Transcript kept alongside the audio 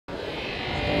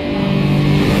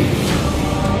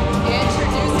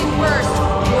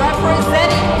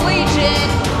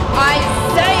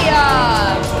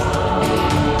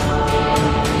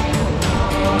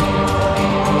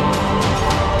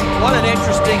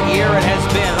year it has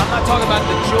been. I'm not talking about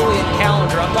the Julian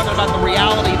calendar. I'm talking about the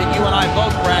reality that you and I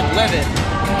both, Brad, live in.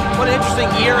 What an interesting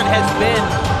year it has been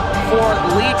for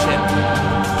Legion.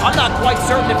 I'm not quite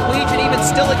certain if Legion even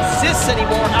still exists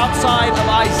anymore outside of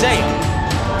Isaiah.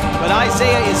 But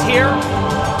Isaiah is here.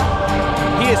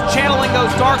 He is channeling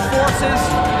those dark forces,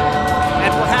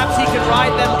 and perhaps he can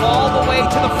ride them all the way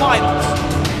to the finals.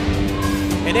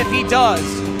 And if he does,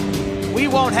 we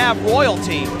won't have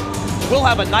royalty. We'll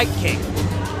have a Night King.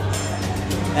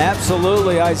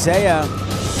 Absolutely. Isaiah,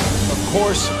 of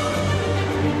course,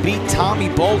 beat Tommy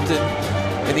Bolton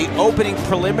in the opening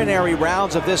preliminary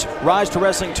rounds of this Rise to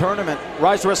Wrestling tournament,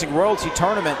 Rise to Wrestling Royalty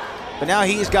tournament. But now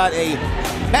he's got a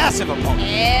massive opponent.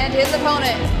 And his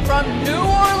opponent from New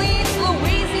Orleans,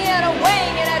 Louisiana,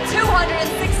 weighing in at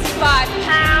 265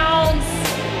 pounds,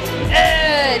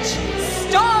 Edge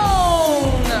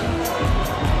Stone.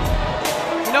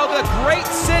 You know, the great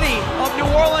city of New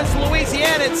Orleans,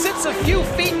 Louisiana, it sits a few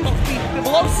feet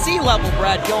below sea level,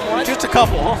 Brad Gilmore. Just a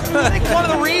couple, huh? I think one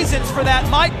of the reasons for that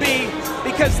might be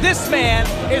because this man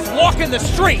is walking the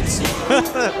streets.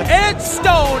 Ed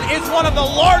Stone is one of the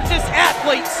largest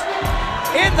athletes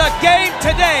in the game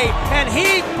today, and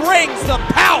he brings the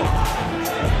power.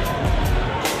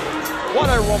 What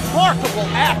a remarkable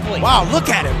athlete. Wow, look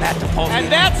at him, Matt Topolsky.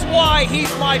 And that's why he's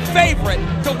my favorite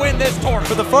to win this tournament.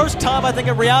 For the first time, I think,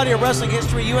 in reality of wrestling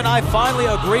history, you and I finally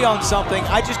agree on something.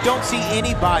 I just don't see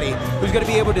anybody who's going to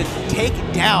be able to take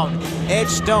down Ed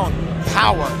Stone.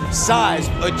 Power, size,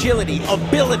 agility,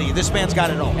 ability. This man's got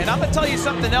it all. And I'm going to tell you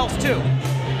something else, too.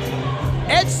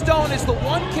 Ed Stone is the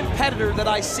one competitor that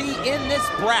I see in this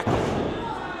bracket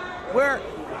where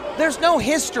there's no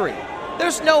history.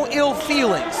 There's no ill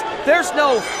feelings. There's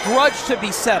no grudge to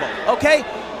be settled, okay?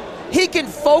 He can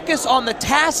focus on the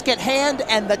task at hand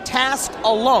and the task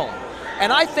alone.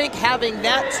 And I think having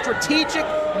that strategic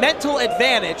mental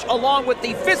advantage along with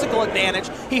the physical advantage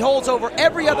he holds over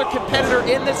every other competitor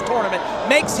in this tournament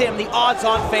makes him the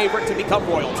odds-on favorite to become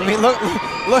royalty. I mean,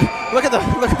 look at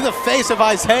the face of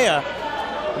Isaiah.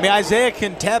 I mean, Isaiah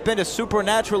can tap into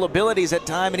supernatural abilities at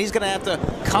times, and he's going to have to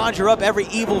conjure up every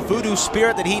evil voodoo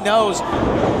spirit that he knows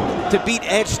to beat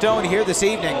Edge Stone here this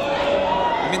evening.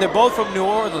 I mean, they're both from New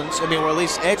Orleans. I mean, or at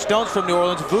least Edge Stone's from New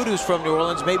Orleans, Voodoo's from New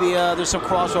Orleans. Maybe there's some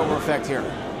crossover effect here.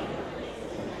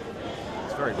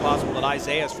 It's very possible that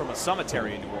Isaiah's from a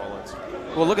cemetery in New Orleans.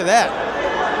 Well, look at that.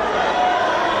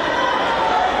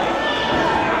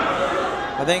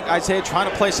 I think Isaiah trying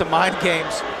to play some mind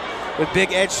games with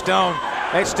big Edge Stone.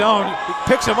 Edge Stone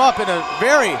picks him up in a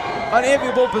very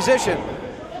unenviable position.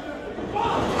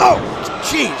 Oh,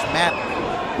 jeez, man.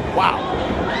 Wow.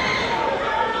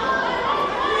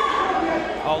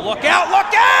 Oh, look out,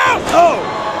 look out! Oh!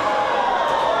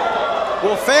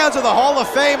 Well, fans of the Hall of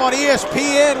Fame on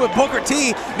ESPN with Booker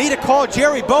T need to call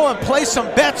Jerry Bowen and place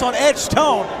some bets on Edge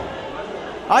Stone.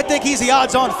 I think he's the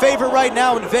odds-on favorite right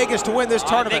now in Vegas to win this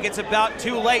tournament. I think it's about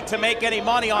too late to make any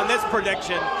money on this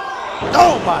prediction.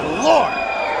 Oh, my Lord.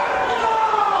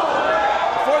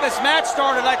 Before this match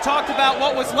started, I talked about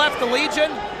what was left of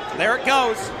Legion. There it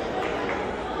goes.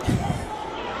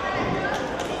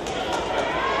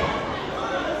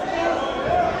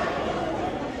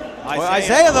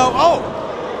 Isaiah, though, oh,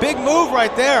 big move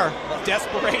right there.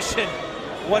 Desperation,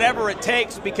 whatever it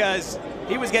takes, because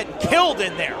he was getting killed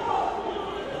in there.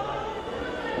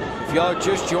 If y'all are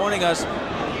just joining us,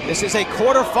 this is a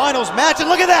quarterfinals match, and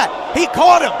look at that, he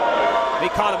caught him. He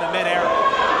caught him in midair.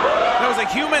 There was a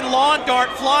human lawn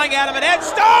dart flying at him, and Ed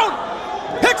Stone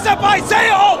picks up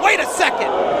Isaiah. Oh, wait a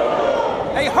second.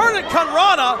 A Hurricane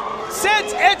Rana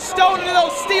sends Ed Stone into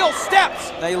those steel steps.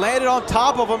 They landed on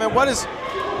top of him, and what is,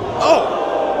 oh.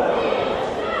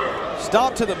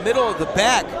 Stomp to the middle of the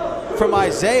back from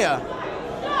Isaiah.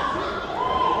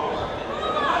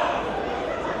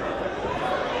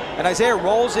 And Isaiah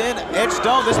rolls in, Edge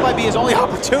Stone, this might be his only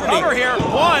opportunity. Cover here,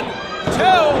 1, 2.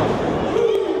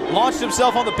 Launched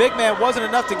himself on the big man, wasn't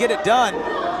enough to get it done.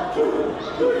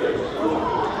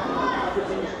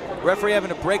 Referee having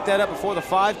to break that up before the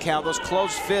 5 count. Those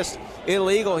closed fists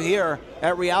illegal here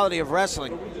at Reality of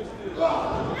Wrestling.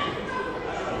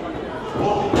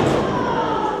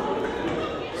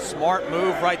 Smart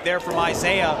move right there from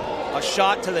Isaiah. A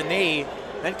shot to the knee,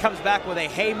 then comes back with a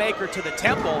haymaker to the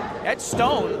temple. Ed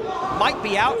Stone might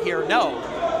be out here, no.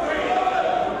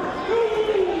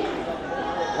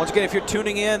 Once again, if you're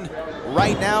tuning in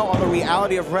right now on the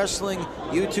Reality of Wrestling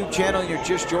YouTube channel and you're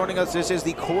just joining us, this is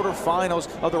the quarterfinals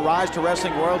of the Rise to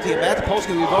Wrestling Royalty. And Matt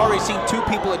Topolsky, we've already seen 2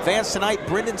 people advance tonight.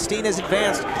 Brendan Steen has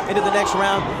advanced into the next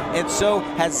round, and so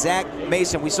has Zach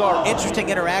Mason. We saw an interesting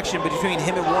interaction between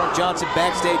him and Warren Johnson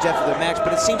backstage after the match,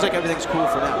 but it seems like everything's cool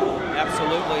for now. Absolutely.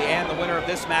 Absolutely, and the winner of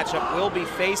this matchup will be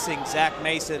facing Zach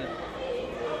Mason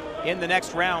in the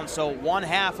next round. So one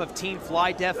half of Team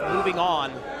Fly Deaf moving on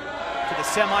to the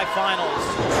semifinals.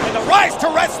 And the rise to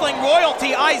wrestling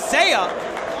royalty, Isaiah,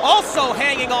 also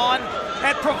hanging on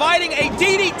and providing a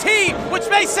DDT, which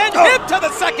may send him to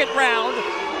the second round.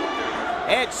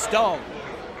 Edge Stone,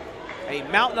 a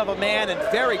mountain of a man and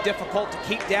very difficult to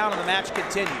keep down, and the match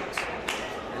continues.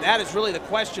 And that is really the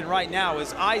question right now.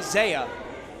 Is Isaiah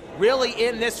really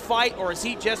in this fight, or is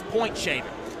he just point shaving?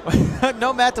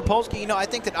 No, Matt Topolsky, you know, I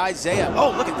think that Isaiah,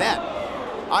 oh, look at that.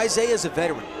 Isaiah is a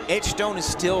veteran. Edge Stone is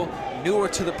still newer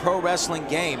to the pro wrestling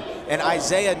game, and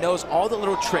Isaiah knows all the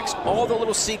little tricks, all the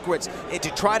little secrets, and to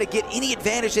try to get any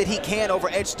advantage that he can over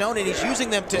Edge Stone, and he's using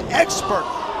them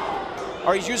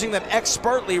he's using them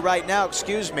expertly right now,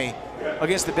 excuse me,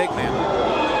 against the big man.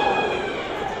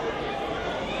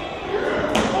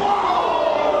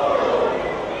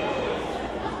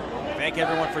 Thank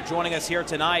everyone for joining us here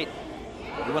tonight.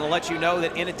 We want to let you know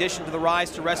that in addition to the Rise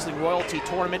to Wrestling Royalty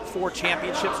Tournament, 4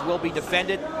 championships will be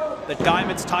defended. The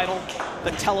Diamonds title,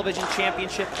 the Television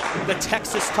Championship, the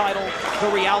Texas title,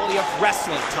 the Reality of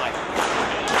Wrestling title.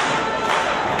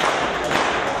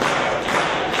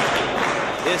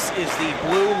 This is the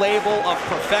Blue Label of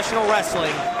professional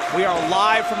wrestling. We are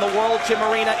live from the World Gym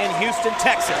Arena in Houston,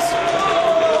 Texas.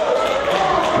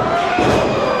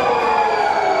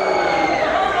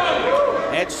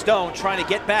 Edge Stone trying to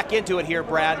get back into it here,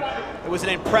 Brad. It was an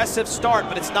impressive start,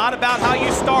 but it's not about how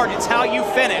you start, it's how you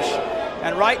finish.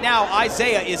 And right now,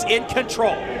 Isaiah is in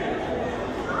control.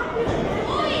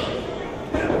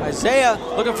 Isaiah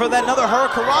looking for that another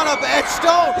hurricanrana, but Edge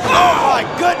Stone, oh my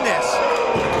goodness!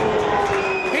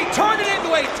 He turned it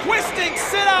into a twisting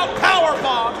sit-out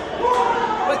powerbomb,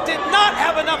 but did not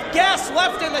have enough gas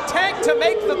left in the tank to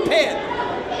make the pin.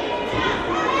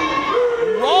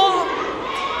 Raw,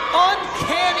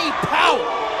 uncanny power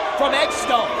from Edge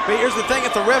Stone. But here's the thing,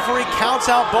 if the referee counts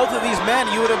out both of these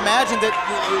men, you would imagine that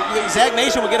Zach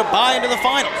Nation would get a bye into the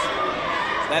finals.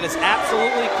 That is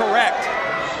absolutely correct.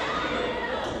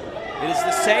 It is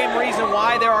the same reason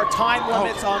why there are time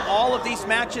limits on all of these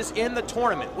matches in the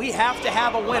tournament. We have to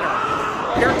have a winner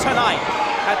here tonight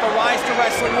at the Rise to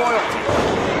Wrestling Royalty.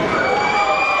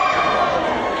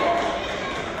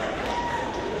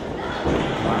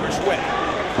 Irish whip.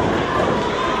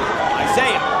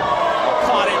 Isaiah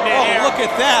caught it midair. Oh, look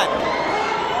at that.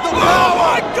 Oh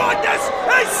my goodness!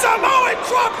 A Samoan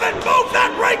drop and move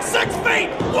that ring 6 feet.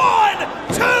 1,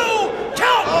 2,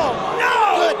 count. Oh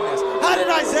my goodness. How did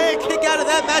Isaiah kick out of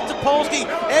that? Matt Topolsky,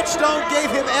 Edge Stone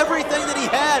gave him everything that he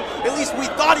had. At least we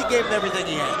thought he gave him everything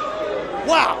he had.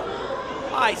 Wow.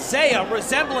 Isaiah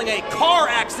resembling a car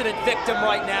accident victim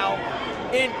right now.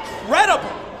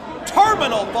 Incredible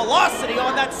terminal velocity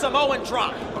on that Samoan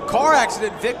drop. A car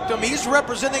accident victim. He's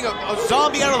representing a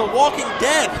zombie out of The Walking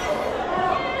Dead.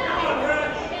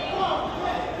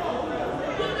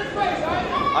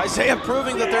 Isaiah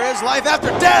proving that there is life after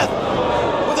death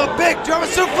with a big German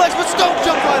suplex, but Stone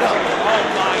jumped right up. Oh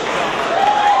my God.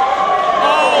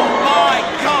 Oh my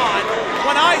God.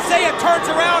 When Isaiah turns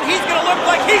around, he's going to look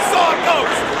like he saw a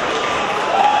ghost.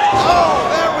 Oh,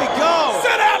 there we go.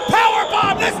 Sit down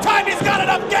powerbomb. This time he's got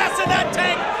enough gas in that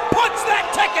tank. Punch that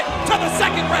ticket to the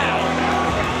second round.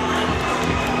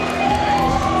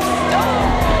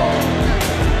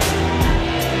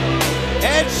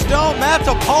 Edge Stone, Matt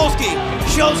Topolsky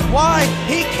shows why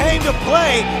he came to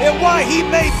play and why he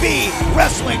may be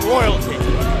wrestling royalty.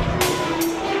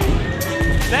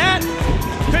 That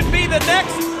could be the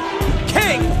next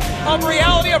king of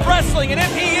reality of wrestling, and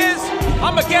if he is,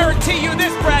 I'm gonna guarantee you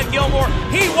this, Brad Gilmore,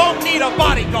 he won't need a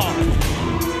bodyguard.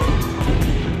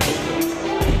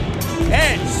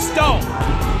 Edge Stone,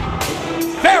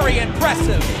 very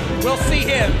impressive. We'll see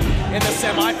him in the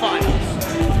semifinals.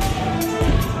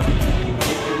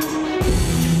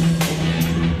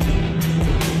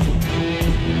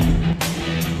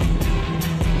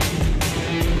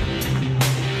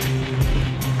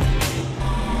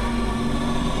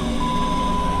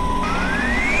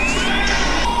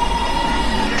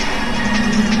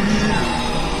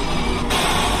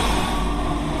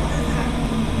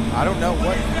 I don't know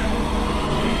what.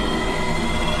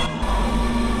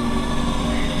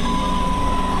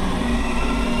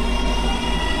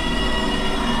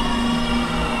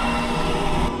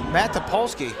 Matt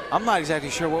Topolsky, I'm not exactly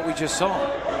sure what we just saw.